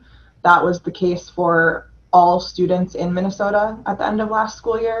learning. That was the case for all students in Minnesota at the end of last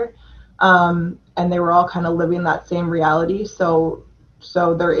school year. And they were all kind of living that same reality. So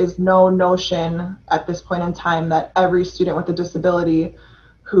there is no notion at this point in time that every student with a disability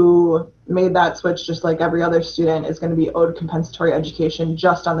who made that switch, just like every other student, is going to be owed compensatory education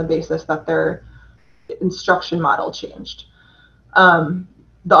just on the basis that their instruction model changed.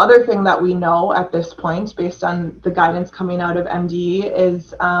 The other thing that we know at this point, based on the guidance coming out of MDE,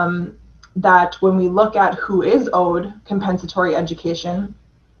 is that when we look at who is owed compensatory education,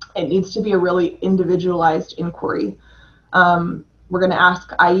 it needs to be a really individualized inquiry. We're going to ask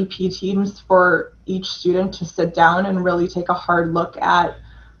IEP teams for each student to sit down and really take a hard look at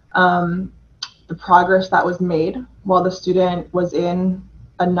the progress that was made while the student was in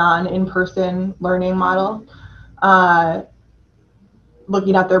a non-in-person learning model,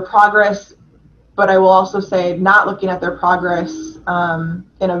 looking at their progress, but I will also say not looking at their progress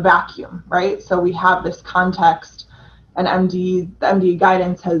in a vacuum, right? So we have this context, and the MDE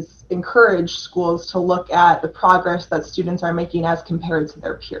guidance has encouraged schools to look at the progress that students are making as compared to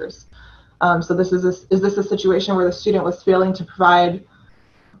their peers. So is this a situation where the student was failing to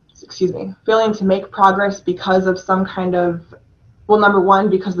make progress because of some kind of, well, number one,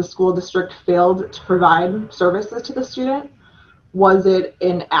 because the school district failed to provide services to the student? Was it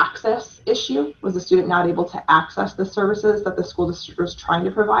an access issue? Was the student not able to access the services that the school district was trying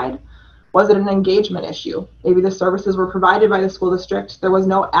to provide? Was it an engagement issue? Maybe the services were provided by the school district, there was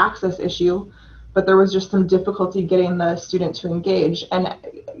no access issue, but there was just some difficulty getting the student to engage. And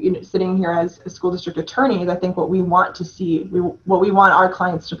sitting here as school district attorneys, I think what we want to see, what we want our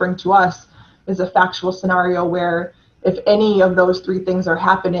clients to bring to us is a factual scenario where if any of those three things are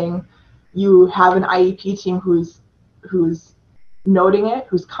happening, you have an IEP team who's noting it,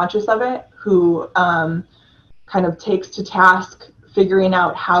 who's conscious of it, who kind of takes to task figuring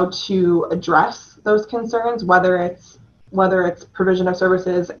out how to address those concerns, whether it's provision of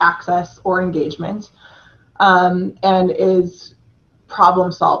services, access, or engagement, and is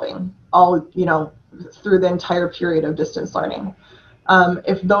problem solving all through the entire period of distance learning.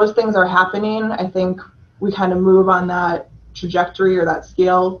 If those things are happening, I think we kind of move on that trajectory or that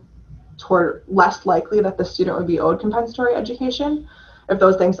scale toward less likely that the student would be owed compensatory education. If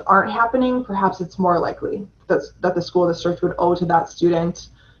those things aren't happening, perhaps it's more likely that the school district would owe to that student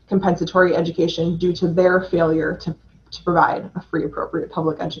compensatory education due to their failure to provide a free, appropriate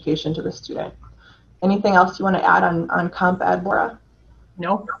public education to the student. Anything else you want to add on comp ed, Laura?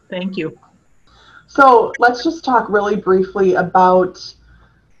 No, thank you. So let's just talk really briefly about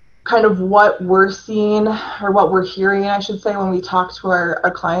kind of what we're seeing, or what we're hearing, I should say, when we talk to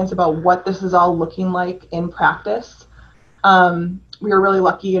our clients about what this is all looking like in practice. We were really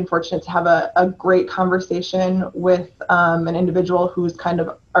lucky and fortunate to have a great conversation with an individual who's kind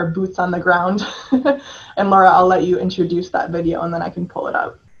of our boots on the ground. And Laura, I'll let you introduce that video and then I can pull it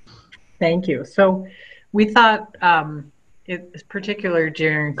up. Thank you. So we thought, it's particular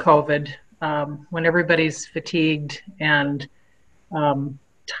during COVID, when everybody's fatigued and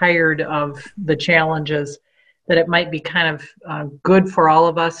tired of the challenges, that it might be kind of good for all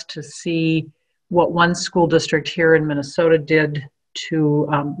of us to see what one school district here in Minnesota did to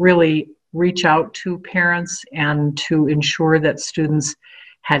really reach out to parents and to ensure that students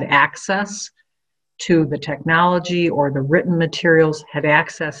had access to the technology or the written materials, had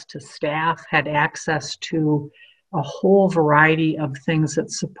access to staff, had access to a whole variety of things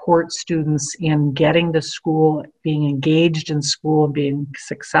that support students in getting to school, being engaged in school, being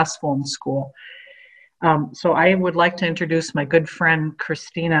successful in school. So I would like to introduce my good friend,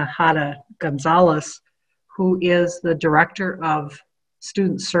 Christina Hada Gonzalez, who is the Director of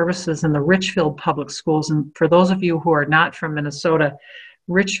Student Services in the Richfield Public Schools. And for those of you who are not from Minnesota,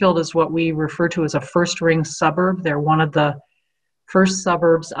 Richfield is what we refer to as a first-ring suburb. They're one of the first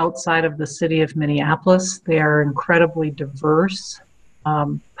suburbs outside of the city of Minneapolis. They are incredibly diverse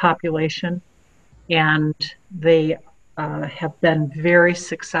population, and they have been very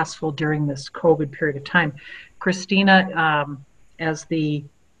successful during this COVID period of time. Christina, as the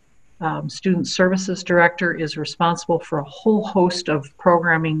Student Services Director, is responsible for a whole host of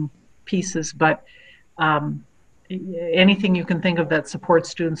programming pieces, but anything you can think of that supports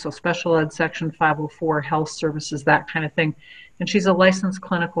students, so special ed, Section 504, health services, that kind of thing. And she's a licensed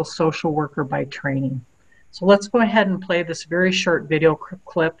clinical social worker by training. So let's go ahead and play this very short video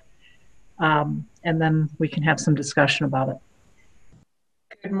clip, and then we can have some discussion about it.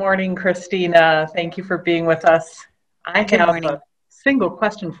 Good morning, Christina. Thank you for being with us. I have a single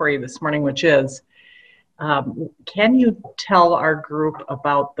question for you this morning, which is, can you tell our group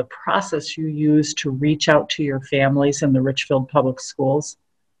about the process you use to reach out to your families in the Richfield Public Schools?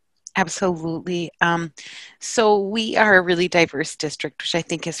 Absolutely. So we are a really diverse district, which I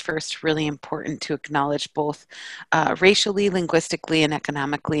think is first really important to acknowledge both racially, linguistically, and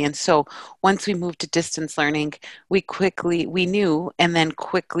economically. And so once we moved to distance learning, we knew and then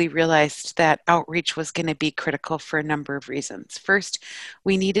quickly realized that outreach was going to be critical for a number of reasons. First,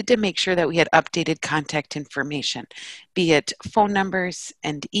 we needed to make sure that we had updated contact information, be it phone numbers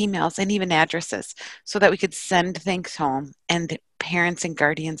and emails and even addresses, so that we could send things home and parents and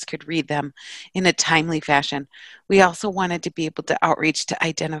guardians could read them in a timely fashion. We also wanted to be able to outreach to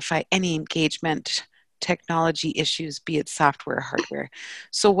identify any engagement technology issues, be it software or hardware.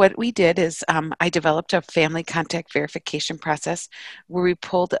 So what we did is I developed a family contact verification process where we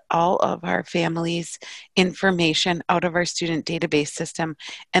pulled all of our families' information out of our student database system.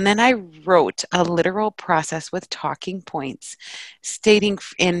 And then I wrote a literal process with talking points stating,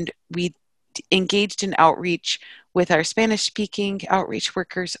 and we engaged in outreach with our Spanish-speaking outreach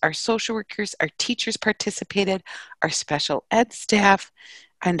workers, our social workers, our teachers participated, our special ed staff,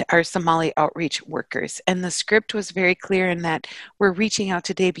 and our Somali outreach workers. And the script was very clear in that we're reaching out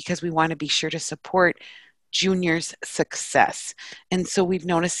today because we want to be sure to support junior's success. And so we've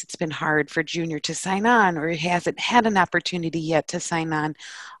noticed it's been hard for junior to sign on, or hasn't had an opportunity yet to sign on.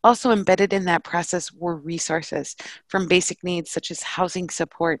 Also embedded in that process were resources from basic needs such as housing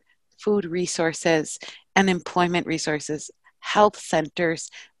support, food resources, and employment resources, health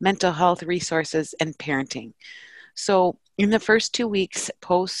centers, mental health resources, and parenting. So in the first 2 weeks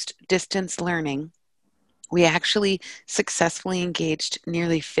post-distance learning, we actually successfully engaged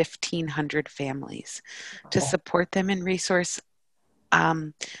nearly 1,500 families to support them in resource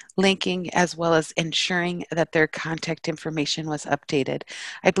linking, as well as ensuring that their contact information was updated.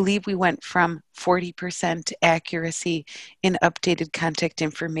 I believe we went from 40% accuracy in updated contact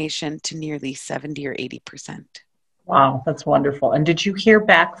information to nearly 70 or 80%. Wow, that's wonderful. And did you hear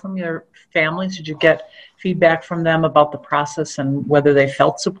back from your families? Did you get feedback from them about the process and whether they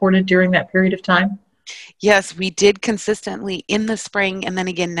felt supported during that period of time? Yes, we did consistently in the spring, and then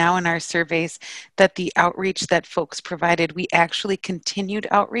again now in our surveys, that the outreach that folks provided, we actually continued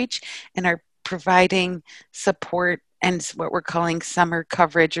outreach and are providing support and what we're calling summer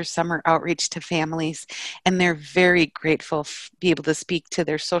coverage or summer outreach to families. And they're very grateful to be able to speak to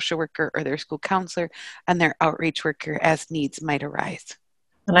their social worker or their school counselor and their outreach worker as needs might arise.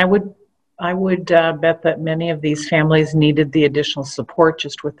 And I would bet that many of these families needed the additional support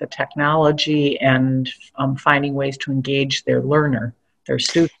just with the technology and finding ways to engage their learner, their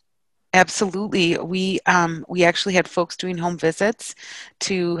student. Absolutely. We actually had folks doing home visits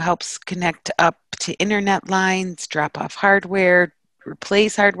to help connect up to internet lines, drop off hardware,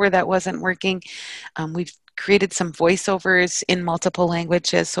 replace hardware that wasn't working. We've created some voiceovers in multiple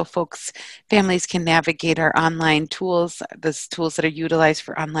languages so families can navigate our online tools, the tools that are utilized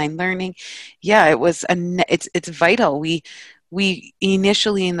for online learning. Yeah, it's vital. We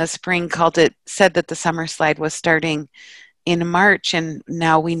initially in the spring said that the summer slide was starting in March, and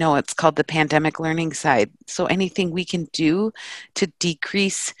now we know it's called the pandemic learning side. So anything we can do to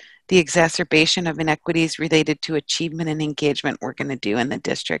decrease the exacerbation of inequities related to achievement and engagement, we're going to do in the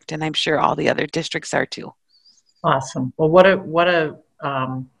district, and I'm sure all the other districts are too. Awesome. Well, what a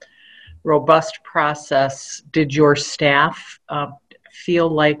robust process. Did your staff feel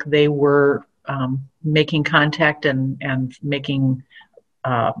like they were making contact and making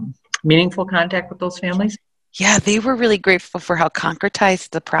meaningful contact with those families? Yeah, they were really grateful for how concretized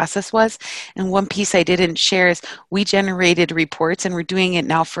the process was. And one piece I didn't share is we generated reports, and we're doing it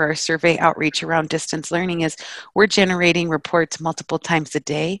now for our survey outreach around distance learning, is we're generating reports multiple times a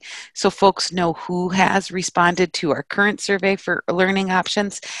day. So folks know who has responded to our current survey for learning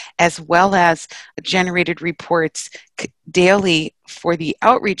options, as well as generated reports daily for the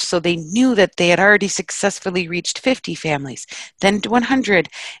outreach, so they knew that they had already successfully reached 50 families, then 100.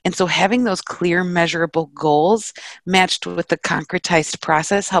 And so having those clear, measurable goals matched with the concretized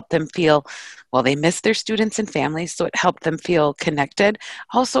process helped them feel, well, they missed their students and families, so it helped them feel connected,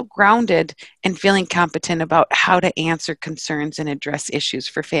 also grounded, and feeling competent about how to answer concerns and address issues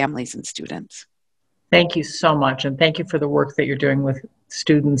for families and students. Thank you so much, and thank you for the work that you're doing with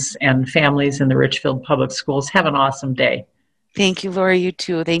students and families in the Richfield Public Schools. Have an awesome day. Thank you, Laura. You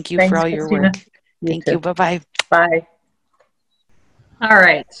too. Thank you Thanks, for all Christina. your work. Thank you. Bye-bye. Bye. All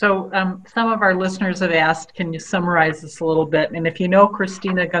right. So some of our listeners have asked, can you summarize this a little bit? And if you know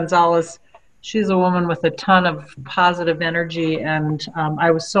Christina Gonzalez, she's a woman with a ton of positive energy, and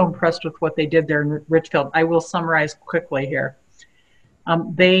I was so impressed with what they did there in Richfield. I will summarize quickly here.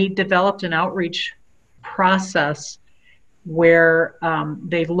 They developed an outreach process where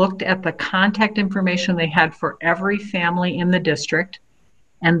they looked at the contact information they had for every family in the district,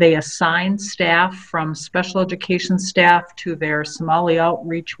 and they assigned staff, from special education staff to their Somali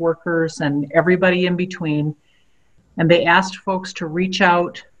outreach workers and everybody in between. And they asked folks to reach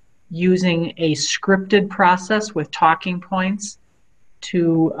out using a scripted process with talking points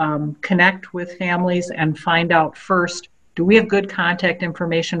to connect with families and find out first, do we have good contact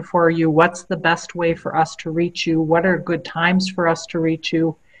information for you? What's the best way for us to reach you? What are good times for us to reach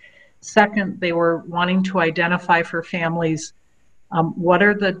you? Second, they were wanting to identify for families what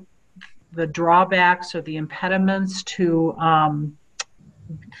are the drawbacks or the impediments to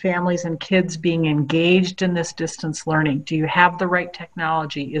families and kids being engaged in this distance learning. Do you have the right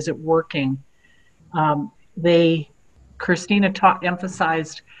technology? Is it working? Christina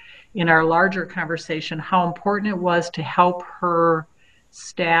emphasized in our larger conversation how important it was to help her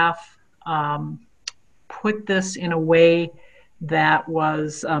staff put this in a way that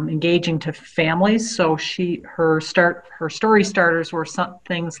was engaging to families. So her story starters were some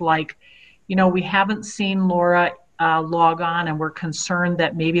things like, we haven't seen Laura log on, and we're concerned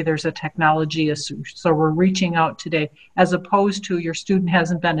that maybe there's a technology issue. So we're reaching out today, as opposed to your student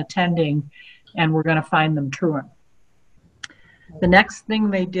hasn't been attending and we're going to find them truant. The next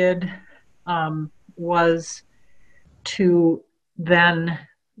thing they did was to then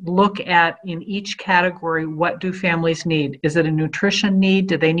look at, in each category, what do families need? Is it a nutrition need?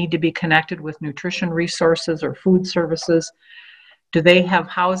 Do they need to be connected with nutrition resources or food services? Do they have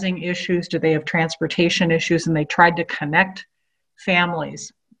housing issues? Do they have transportation issues? And they tried to connect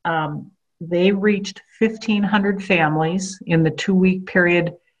families. They reached 1,500 families in the 2-week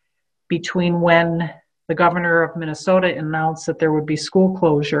period between when the governor of Minnesota announced that there would be school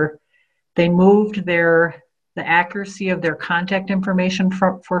closure. They moved the accuracy of their contact information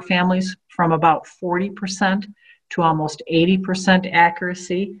for families from about 40% to almost 80%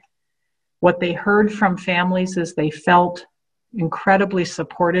 accuracy. What they heard from families is they felt incredibly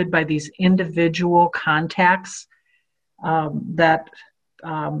supported by these individual contacts that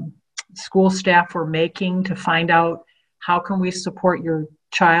school staff were making to find out, how can we support your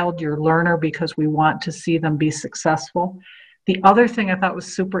child, your learner, because we want to see them be successful. The other thing I thought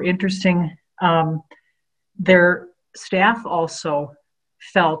was super interesting, their staff also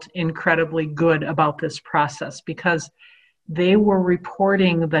felt incredibly good about this process, because they were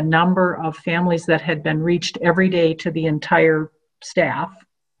reporting the number of families that had been reached every day to the entire staff.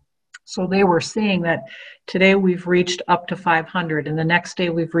 So they were seeing that today we've reached up to 500, and the next day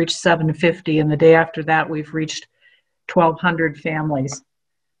we've reached 750, and the day after that we've reached 1,200 families.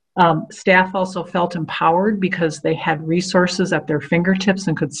 Staff also felt empowered because they had resources at their fingertips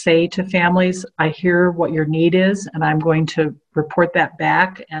and could say to families, I hear what your need is, and I'm going to report that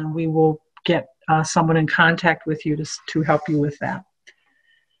back, and we will get someone in contact with you to help you with that.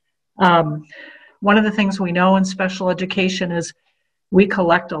 One of the things we know in special education is we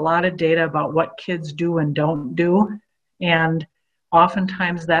collect a lot of data about what kids do and don't do, and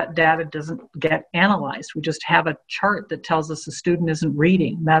oftentimes that data doesn't get analyzed. We just have a chart that tells us a student isn't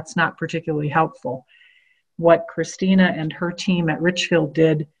reading. That's not particularly helpful. What Christina and her team at Richfield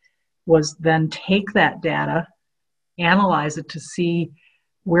did was then take that data, analyze it to see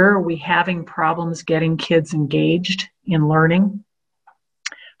where are we having problems getting kids engaged in learning.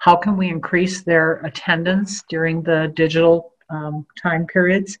 How can we increase their attendance during the digital time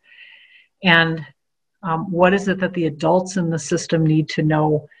periods? And what is it that the adults in the system need to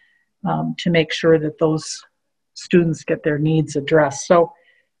know to make sure that those students get their needs addressed? So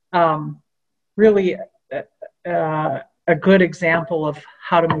really a good example of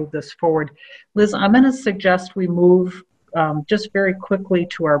how to move this forward. Liz, I'm going to suggest we move just very quickly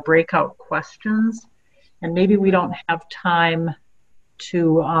to our breakout questions. And maybe we don't have time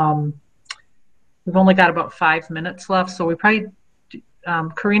to, we've only got about 5 minutes left, so we probably,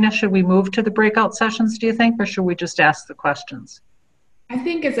 Karina, should we move to the breakout sessions, do you think, or should we just ask the questions? I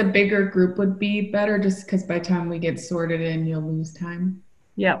think as a bigger group would be better, just because by the time we get sorted in, you'll lose time.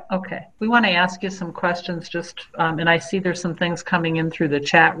 Yeah, okay. We want to ask you some questions just, and I see there's some things coming in through the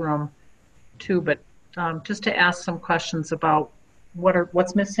chat room too, but just to ask some questions about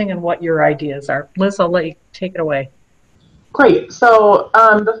what's missing and what your ideas are. Liz, I'll let you take it away. Great. So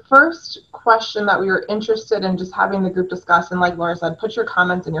the first question that we were interested in just having the group discuss, and like Laura said, put your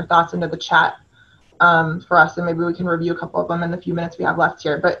comments and your thoughts into the chat for us, and maybe we can review a couple of them in the few minutes we have left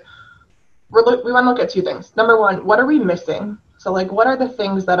here. But we want to look at two things. Number one, what are we missing? So like, what are the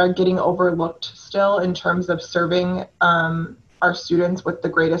things that are getting overlooked still in terms of serving our students with the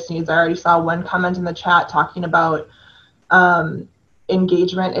greatest needs? I already saw one comment in the chat talking about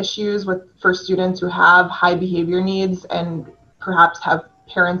engagement issues for students who have high behavior needs and perhaps have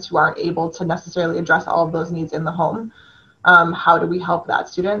parents who aren't able to necessarily address all of those needs in the home. How do we help that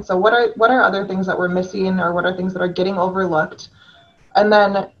student? So what are other things that we're missing, or what are things that are getting overlooked? And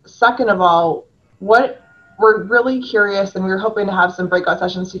then second of all, we're really curious, and we were hoping to have some breakout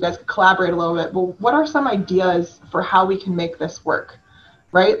sessions so you guys could collaborate a little bit, but what are some ideas for how we can make this work,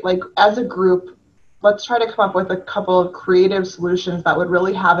 right? Like as a group, let's try to come up with a couple of creative solutions that would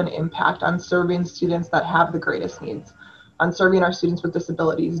really have an impact on serving students that have the greatest needs, on serving our students with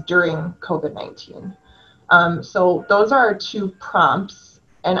disabilities during COVID-19. So those are our two prompts.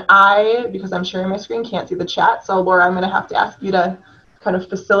 And because I'm sharing my screen, can't see the chat. So Laura, I'm going to have to ask you to kind of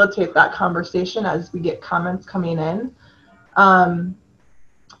facilitate that conversation as we get comments coming in.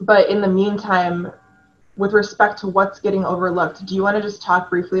 But in the meantime, with respect to what's getting overlooked, do you want to just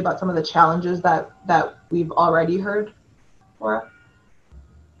talk briefly about some of the challenges that we've already heard, Laura?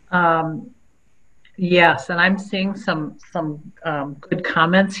 Yes, and I'm seeing some good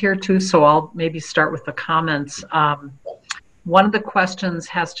comments here too, so I'll maybe start with the comments. One of the questions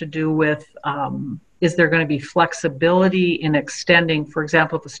has to do with, is there going to be flexibility in extending, for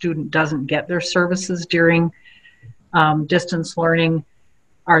example, if a student doesn't get their services during distance learning,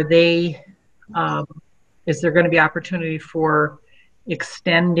 is there going to be opportunity for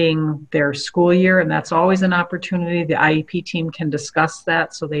extending their school year? And that's always an opportunity. The IEP team can discuss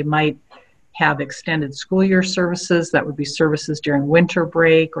that, so they might have extended school year services. That would be services during winter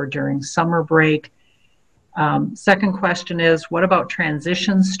break or during summer break. Second question is, what about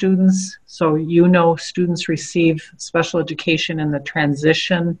transition students? So students receive special education in the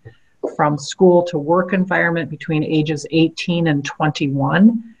transition from school to work environment between ages 18 and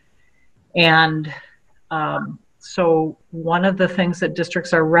 21. And so one of the things that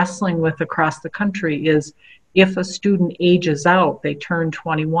districts are wrestling with across the country is, if a student ages out, they turn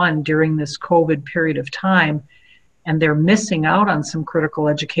 21 during this COVID period of time, and they're missing out on some critical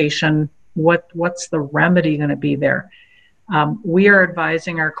education, what's the remedy going to be there? We are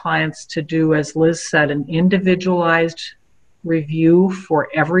advising our clients to do, as Liz said, an individualized review for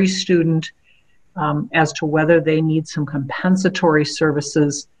every student as to whether they need some compensatory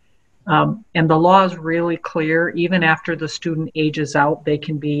services. And the law is really clear. Even after the student ages out, they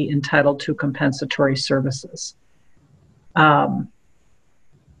can be entitled to compensatory services. So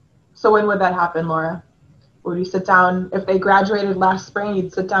when would that happen, Laura? Would you sit down, if they graduated last spring,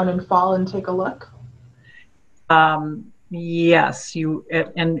 you'd sit down in fall and take a look? Yes,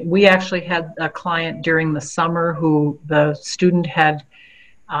 and we actually had a client during the summer who the student had,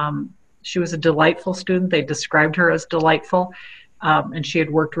 she was a delightful student. They described her as delightful. And she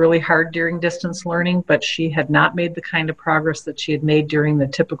had worked really hard during distance learning, but she had not made the kind of progress that she had made during the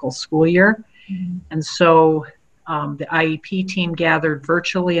typical school year. Mm-hmm. And so the IEP team gathered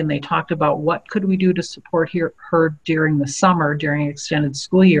virtually, and they talked about what could we do to support her during the summer, during extended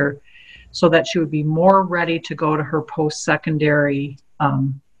school year, so that she would be more ready to go to her post-secondary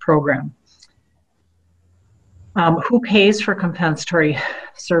program. Who pays for compensatory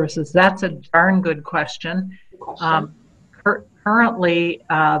services? That's a darn good question. Currently,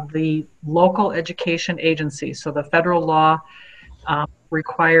 the local education agency, so the federal law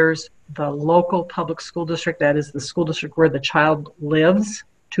requires the local public school district, that is the school district where the child lives,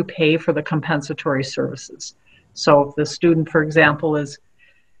 to pay for the compensatory services. So if the student, for example, is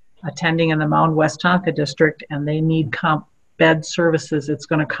attending in the Mound Westonka district and they need comp bed services, it's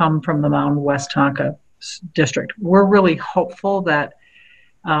going to come from the Mound Westonka district. We're really hopeful that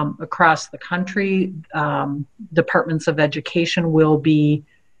across the country, departments of education will be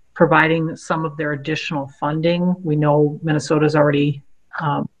providing some of their additional funding. We know Minnesota's already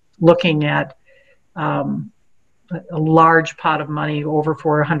looking at a large pot of money, over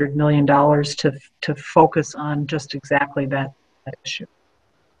 $400 million, to focus on just exactly that issue.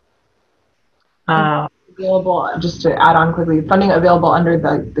 Available, just to add on quickly, funding available under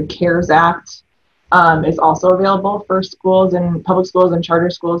the CARES Act is also available for schools and public schools and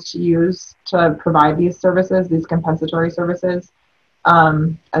charter schools to use to provide these services, these compensatory services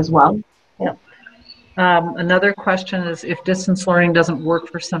as well. Yeah. Another question is, if distance learning doesn't work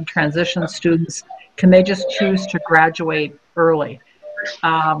for some transition students, can they just choose to graduate early?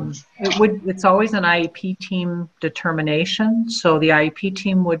 It's always an IEP team determination. So the IEP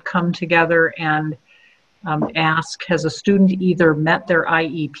team would come together and ask, has a student either met their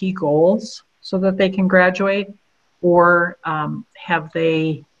IEP goals so that they can graduate, or have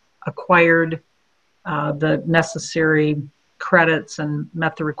they acquired the necessary credits and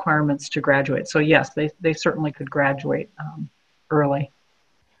met the requirements to graduate? So yes, they certainly could graduate early.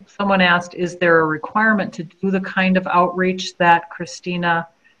 Someone asked, is there a requirement to do the kind of outreach that Christina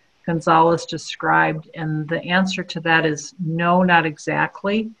Gonzalez described? And the answer to that is no, not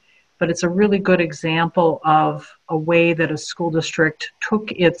exactly, but it's a really good example of a way that a school district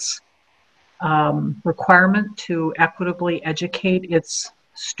took its requirement to equitably educate its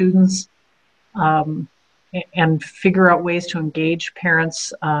students and figure out ways to engage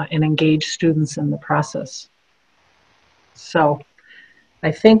parents and engage students in the process. So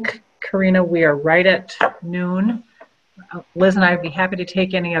I think, Karina, we are right at noon. Liz and I would be happy to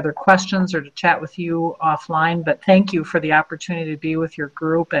take any other questions or to chat with you offline, but thank you for the opportunity to be with your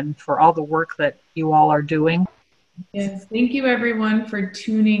group and for all the work that you all are doing. Yes, thank you everyone for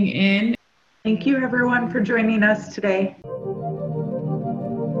tuning in. Thank you everyone for joining us today.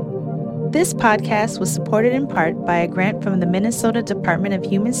 This podcast was supported in part by a grant from the Minnesota Department of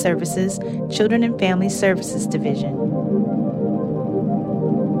Human Services, Children and Family Services Division.